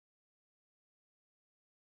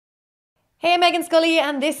Hey, I'm Meghann Scully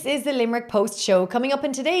and this is the Limerick Post Show. Coming up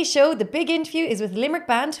in today's show, the big interview is with Limerick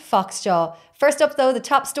band Foxjaw. First up though, the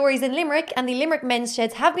top stories in Limerick, and the Limerick Mens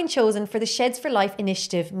Sheds have been chosen for the Sheds for Life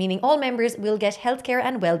initiative, meaning all members will get healthcare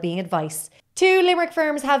and wellbeing advice. Two Limerick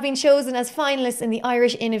firms have been chosen as finalists in the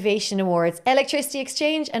Irish Innovation Awards. Electricity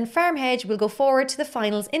Exchange and Farmhedge will go forward to the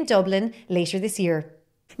finals in Dublin later this year.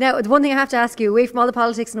 Now, the one thing I have to ask you, away from all the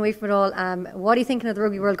politics and away from it all, what are you thinking of the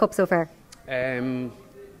Rugby World Cup so far?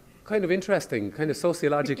 Kind of interesting, kind of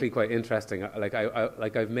sociologically quite interesting.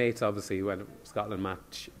 I've mates obviously when Scotland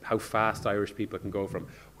match, how fast Irish people can go from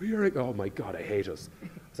oh my God, I hate us.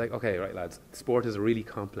 It's like, okay, right lads, sport is a really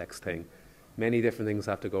complex thing. Many different things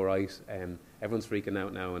have to go right. Everyone's freaking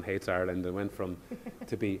out now and hates Ireland. It went from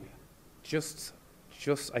to be just.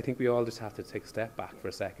 I think we all just have to take a step back for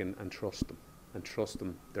a second and trust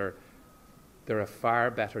them. They're a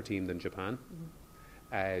far better team than Japan.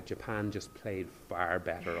 Japan just played far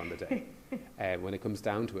better on the day. When it comes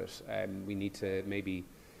down to it, we need to maybe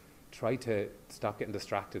try to stop getting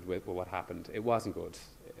distracted with what happened. It wasn't good,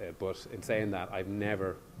 but in saying that, I've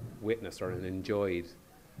never witnessed or enjoyed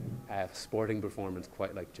a sporting performance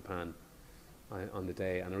quite like Japan on the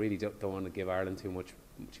day, and I really don't want to give Ireland too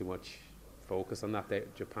much focus on that day.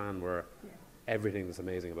 Japan everything was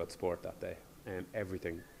amazing about sport that day,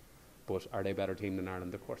 everything. But are they a better team than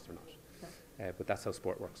Ireland? Of course they're not. But that's how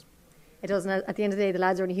sport works. It does, and at the end of the day, the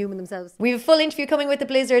lads are only human themselves. We have a full interview coming with the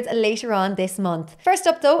Blizzards later on this month. First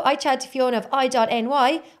up though, I chat to Fiona of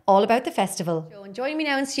I.ny all about the festival. And joining me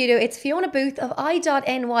now in studio, it's Fiona Booth of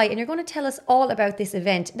I.ny, and you're going to tell us all about this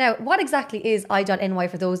event. Now, what exactly is I.ny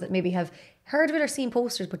for those that maybe have heard of it or seen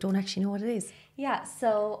posters but don't actually know what it is? Yeah,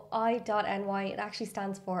 so I.ny, it actually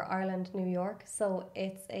stands for Ireland, New York. So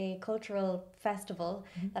it's a cultural festival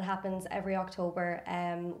that happens every October,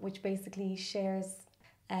 which basically shares,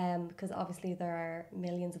 because obviously there are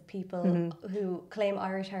millions of people who claim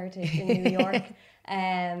Irish heritage in New York.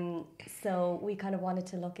 So we kind of wanted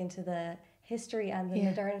to look into the history and the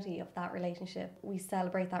modernity of that relationship. We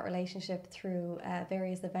celebrate that relationship through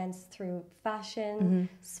various events, through fashion,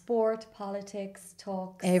 sport, politics,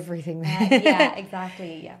 talks. Everything. Yeah,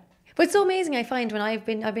 exactly, yeah. But it's so amazing, I find, when I've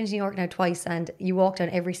been to New York now twice, and you walk down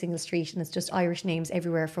every single street and it's just Irish names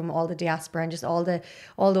everywhere from all the diaspora and just all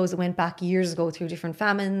those that went back years ago through different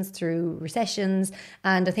famines, through recessions.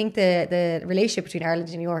 And I think the relationship between Ireland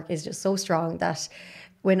and New York is just so strong that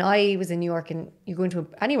when I was in New York and you go into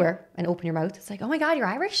anywhere and open your mouth, it's like, oh my God, you're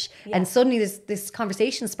Irish. Yeah. And suddenly this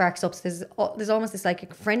conversation sparks up. So there's almost this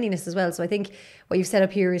like friendliness as well. So I think what you've set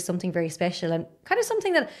up here is something very special and kind of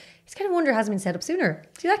something that it's kind of wonder hasn't been set up sooner.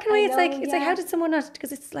 Do you that kind of way? It's like, how did someone not,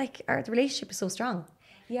 because it's like the relationship is so strong.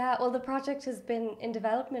 Yeah, well, the project has been in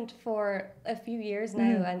development for a few years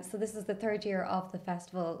now, and so this is the third year of the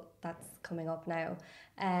festival that's coming up now.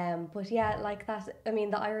 But yeah, like that, I mean,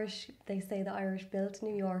 they say the Irish built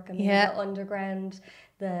New York. I mean, the underground,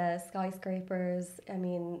 the skyscrapers. I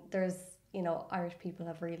mean, Irish people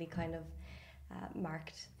have really kind of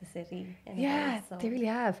marked the city. They really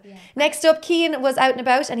have. Yeah. Next up, Cian was out and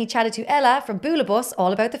about and he chatted to Ella from Bualadh Bos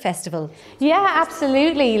all about the festival. Yeah,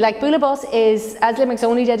 absolutely. Like Bualadh Bos is, as Limerick's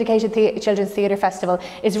only dedicated children's theatre festival,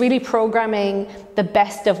 is really programming the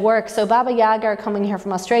best of work. So Baba Yaga are coming here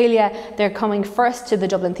from Australia. They're coming first to the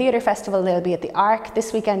Dublin Theatre Festival. They'll be at the Arc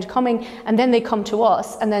this weekend coming, and then they come to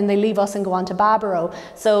us, and then they leave us and go on to Barbaro.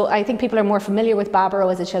 So I think people are more familiar with Barbaro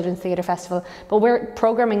as a children's theatre festival, but we're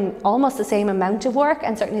programming almost the same amount of work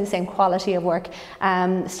and certainly the same quality of work.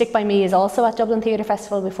 Stick By Me is also at Dublin Theatre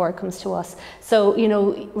Festival before it comes to us. So,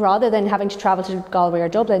 rather than having to travel to Galway or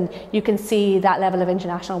Dublin, you can see that level of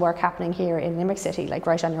international work happening here in Limerick City, like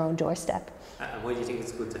right on your own doorstep. And why do you think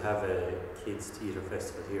it's good to have a kids' theatre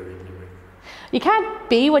festival here in Limerick? You can't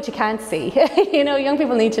be what you can't see. Young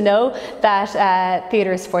people need to know that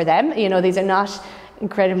theatre is for them. These are not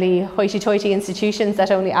incredibly hoity-toity institutions that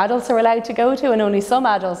only adults are allowed to go to, and only some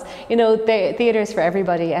adults. Theatre is for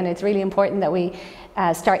everybody, and it's really important that we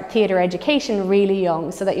start theatre education really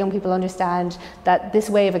young, so that young people understand that this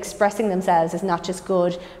way of expressing themselves is not just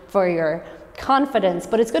good for your confidence,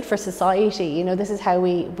 but it's good for society. This is how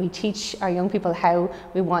we teach our young people how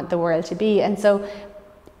we want the world to be. And so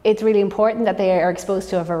it's really important that they are exposed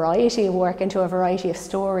to a variety of work and to a variety of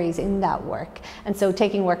stories in that work. And so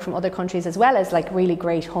taking work from other countries as well as like really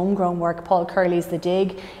great homegrown work. Paul Curley's The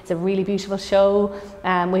Dig, it's a really beautiful show.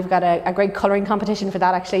 We've got a great colouring competition for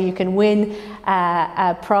that actually. You can win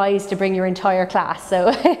a prize to bring your entire class.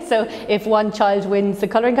 So if one child wins the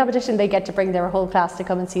colouring competition, they get to bring their whole class to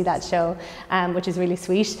come and see that show, which is really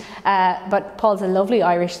sweet. But Paul's a lovely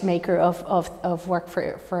Irish maker of work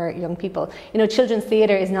for young people. Children's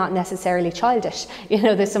theatre is is not necessarily childish. You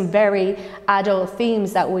know, there's some very adult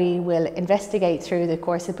themes that we will investigate through the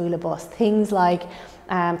course of Bualadh Bos. Things like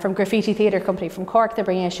from Graffiti Theatre Company from Cork, they're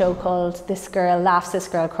bringing a show called This Girl Laughs, This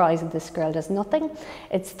Girl Cries and This Girl Does Nothing.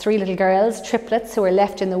 It's 3 little girls, triplets, who are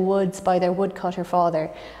left in the woods by their woodcutter father,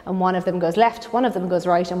 and one of them goes left, one of them goes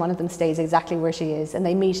right, and one of them stays exactly where she is, and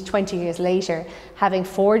they meet 20 years later, having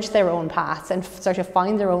forged their own paths and sort of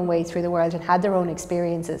find their own way through the world and had their own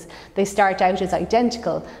experiences. They start out as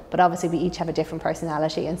identical, but obviously we each have a different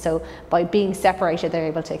personality, and so by being separated they're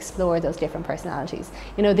able to explore those different personalities.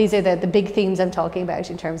 You know, these are the big themes I'm talking about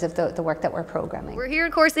in terms of the work that we're programming. We're here,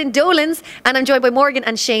 of course, in Dolan's, and I'm joined by Morgan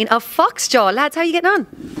and Shane of Foxjaw. Lads, how are you getting on?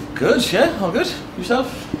 Good, yeah, all good.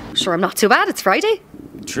 Yourself? Sure, I'm not too bad. It's Friday.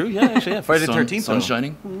 True, yeah, actually, yeah. Friday the 13th. Sun's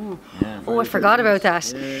shining. Yeah, Oh, I forgot about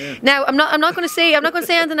that. Yeah. Now, I'm not going to say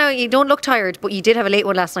anything now. You don't look tired, but you did have a late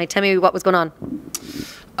one last night. Tell me what was going on.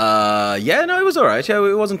 Yeah, no, it was all right. Yeah,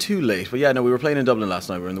 it wasn't too late, but yeah, no, we were playing in Dublin last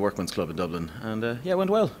night. We were in the Workmen's Club in Dublin, and yeah, it went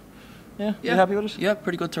well. Yeah, you happy with it? Yeah,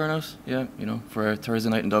 pretty good turnout. Yeah, you know, for a Thursday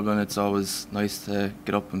night in Dublin, it's always nice to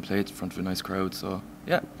get up and play in front of a nice crowd. So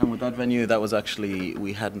yeah. And with that venue, that was actually,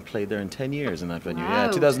 we hadn't played there in 10 years in that venue. Wow.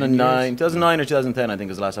 Yeah, 2009 or 2010, I think,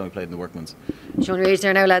 was the last time we played in the Workmen's. Showing your age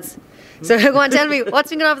there now, lads. So go on, tell me, what's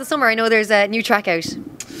been going on for the summer? I know there's a new track out.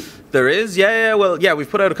 There is, yeah. Well, yeah, we've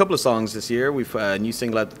put out a couple of songs this year. We've a new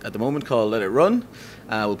single at the moment called Let It Run.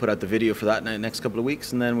 We'll put out the video for that in the next couple of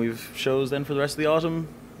weeks, and then we've shows then for the rest of the autumn.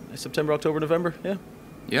 September, October, November, yeah.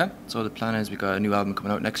 Yeah, so the plan is we got a new album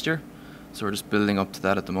coming out next year. So we're just building up to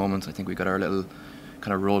that at the moment. I think we got our little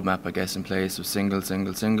kind of roadmap, I guess, in place with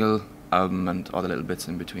single, album and all the little bits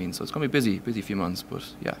in between. So it's going to be busy few months, but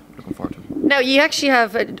yeah, looking forward to it. Now, you actually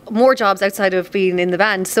have more jobs outside of being in the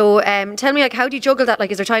band. So tell me, like, how do you juggle that?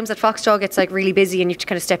 Like, is there times that Foxjaw gets like really busy and you have to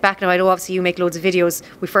kind of step back? Now, I know obviously you make loads of videos.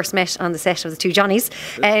 We first met on the set of the Two Johnnies.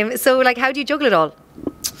 So, like, how do you juggle it all?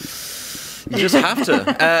 You just have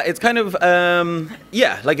to. It's kind of,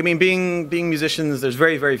 yeah, like, I mean, being musicians, there's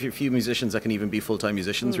very few musicians that can even be full-time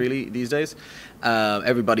musicians, really, these days.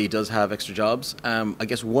 Everybody does have extra jobs. I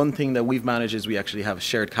guess one thing that we've managed is we actually have a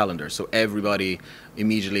shared calendar. So everybody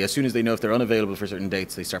immediately, as soon as they know if they're unavailable for certain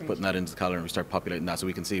dates, they start putting that into the calendar and we start populating that so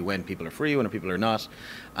we can see when people are free, when people are not.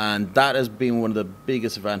 And that has been one of the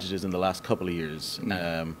biggest advantages in the last couple of years.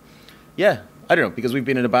 Yeah. I don't know, because we've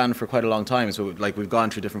been in a band for quite a long time, so like we've gone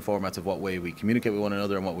through different formats of what way we communicate with one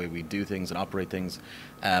another and what way we do things and operate things,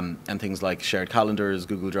 and things like shared calendars,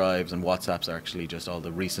 Google Drives and WhatsApps are actually just all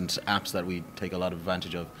the recent apps that we take a lot of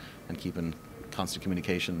advantage of and keep in constant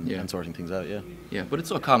communication and sorting things out, Yeah, but it's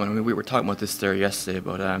so common. I mean, we were talking about this there yesterday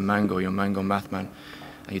about Mango, Mango Mathman,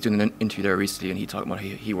 and he's doing an interview there recently and he talked about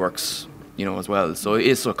he works, as well. So it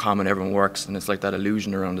is so common, everyone works, and it's like that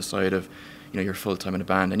illusion around the side of, you're full-time in a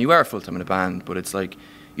band, and you are full-time in a band, but it's like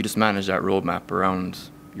you just manage that roadmap around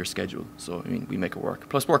your schedule. So, I mean, we make it work.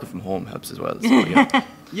 Plus, working from home helps as well. So,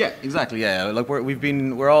 Yeah, exactly, yeah. Like,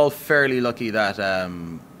 we're all fairly lucky that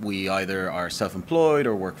we either are self-employed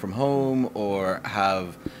or work from home or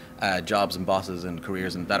have jobs and bosses and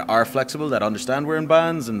careers and that are flexible, that understand we're in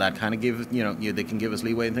bands and that kind of give, they can give us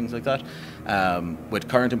leeway and things like that. With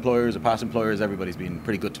current employers or past employers, everybody's been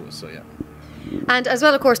pretty good to us, so yeah. And as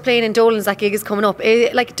well, of course, playing in Dolan's, that gig is coming up.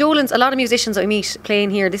 Like Dolan's, a lot of musicians I meet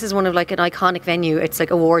playing here, this is one of like an iconic venue. It's like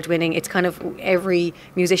award winning. It's kind of every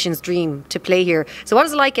musician's dream to play here. So what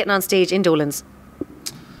is it like getting on stage in Dolan's?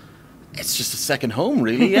 It's just a second home,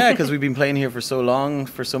 really, yeah, because we've been playing here for so long,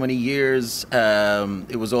 for so many years.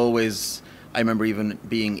 It was always, I remember even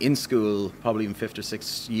being in school, probably in 5th or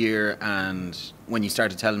 6th year, and when you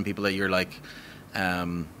started telling people that you're like, I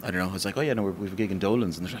don't know, it's like, oh yeah, no, we've a gig in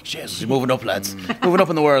Dolan's, and they're like, Jesus, you're moving up, lads, moving up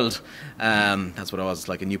in the world. That's what I was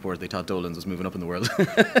like in Newport. They thought Dolan's was moving up in the world,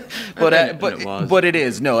 but it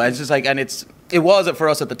is. No, it's just like, and it was for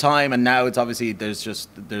us at the time, and now it's obviously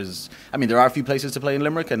I mean, there are a few places to play in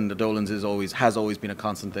Limerick, and the Dolan's has always been a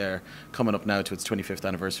constant there. Coming up now to its 25th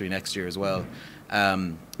anniversary next year as well,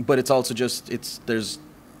 but it's also there's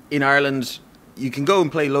in Ireland. You can go and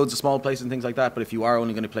play loads of small places and things like that, but if you are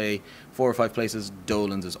only going to play 4 or 5 places,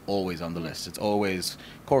 Dolan's is always on the list. It's always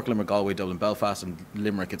Cork, Limerick, Galway, Dublin, Belfast, and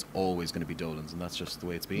Limerick. It's always going to be Dolan's, and that's just the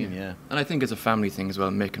way it's been. Yeah. And I think it's a family thing as well.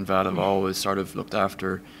 Mick and Val have always sort of looked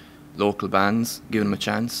after local bands, given them a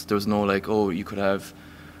chance. There was no like, oh, you could have,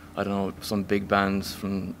 I don't know, some big bands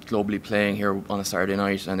from globally playing here on a Saturday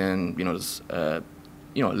night, and then there's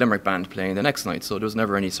Limerick band playing the next night. So there was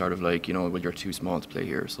never any sort of like, well, you're too small to play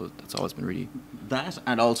here. So that's always been really... That,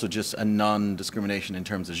 and also just a non-discrimination in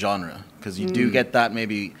terms of genre. Because you do get that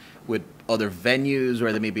maybe with other venues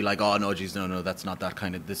where they may be like, oh, no, geez, no, that's not that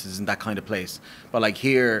kind of, this isn't that kind of place. But like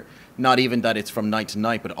here, not even that it's from night to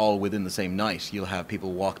night, but all within the same night. You'll have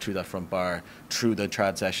people walk through that front bar, through the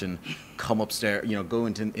trad session, come upstairs, go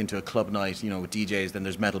into a club night, with DJs, then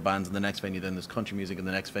there's metal bands in the next venue, then there's country music in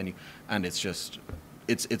the next venue. And it's just,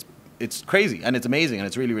 it's crazy, and it's amazing, and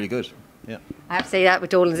it's really, really good. Yeah. I have to say that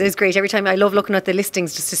with Dolan's is great. Every time I love looking at the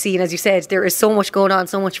listings just to see, and as you said, there is so much going on,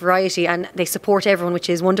 so much variety, and they support everyone, which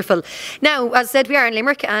is wonderful. Now, as I said, we are in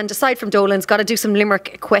Limerick, and aside from Dolan's, got to do some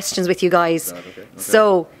Limerick questions with you guys. Okay.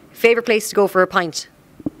 So, favourite place to go for a pint?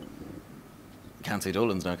 Can't say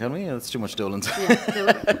Dolan's now, can we? That's too much Dolan's.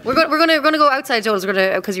 Yeah. we're going to go outside Dolan's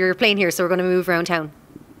because you're playing here, so we're going to move around town.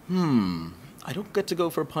 I don't get to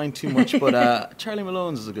go for a pint too much, but Charlie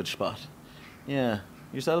Malone's is a good spot. Yeah.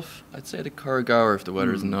 Yourself? I'd say the Curraghour if the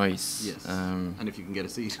weather's nice. Yes. And if you can get a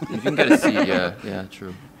seat. If you can get a seat, yeah,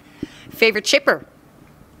 true. Favourite chipper?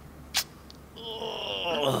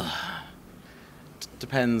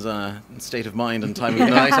 Depends on state of mind and time of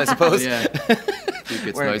night, I suppose. Yeah. It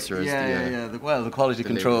gets nicer as the quality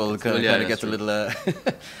control kind of gets a little...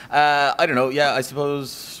 I don't know. Yeah, I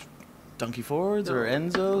suppose Donkey Fords or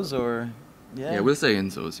Enzo's or... Yeah, we'll say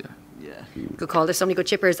Enzo's, yeah. Yeah. Good call. There's so many good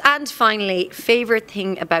chippers. And finally, favourite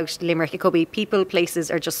thing about Limerick? It could be people, places,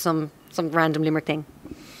 or just some random Limerick thing.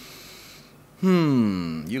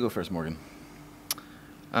 You go first, Morgan.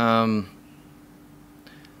 I'm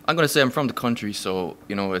going to say I'm from the country, so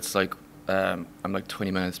it's like I'm like 20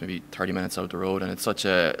 minutes, maybe 30 minutes out the road, and it's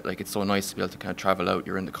it's so nice to be able to kind of travel out.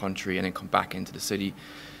 You're in the country and then come back into the city.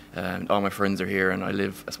 All my friends are here, and I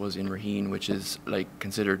live, I suppose, in Raheen, which is like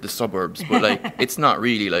considered the suburbs, but like it's not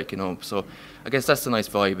really So I guess that's the nice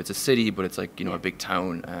vibe. It's a city, but it's like a big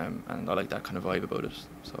town, and I like that kind of vibe about it.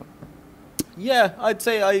 So yeah, I'd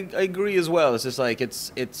say I agree as well. It's just like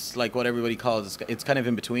it's like what everybody calls it's kind of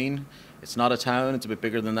in between. It's not a town. It's a bit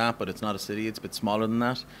bigger than that, but it's not a city. It's a bit smaller than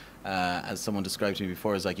that. As someone described to me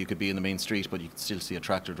before, it's like you could be in the main street, but you could still see a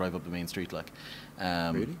tractor drive up the main street.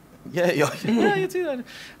 Really? Yeah, you'd see that.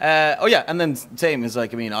 And then same is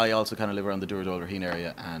like, I also kind of live around the Dúradóil-Raheen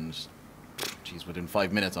area, and within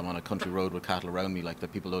 5 minutes I'm on a country road with cattle around me, like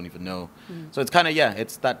that people don't even know. So it's kind of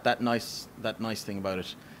it's that nice thing about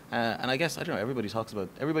it. And I guess I don't know. Everybody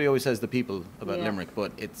always says the people about Limerick,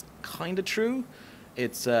 but it's kind of true.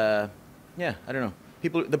 It's I don't know.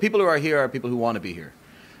 The people who are here are people who want to be here.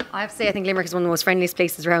 I have to say, I think Limerick is one of the most friendliest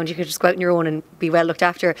places around. You could just go out on your own and be well looked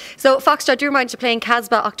after. So, Foxtrot, do remind you playing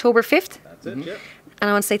Casbah October 5th. That's it, yeah. And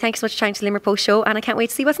I want to say thanks so much for trying to Limerick Post Show, and I can't wait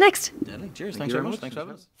to see what's next. Deadly. Cheers. Thanks very much. Thanks for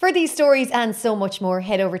having us. For these stories and so much more,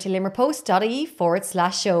 head over to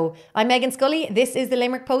limerickpost.ie/show. I'm Meghann Scully. This is the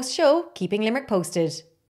Limerick Post Show, keeping Limerick posted.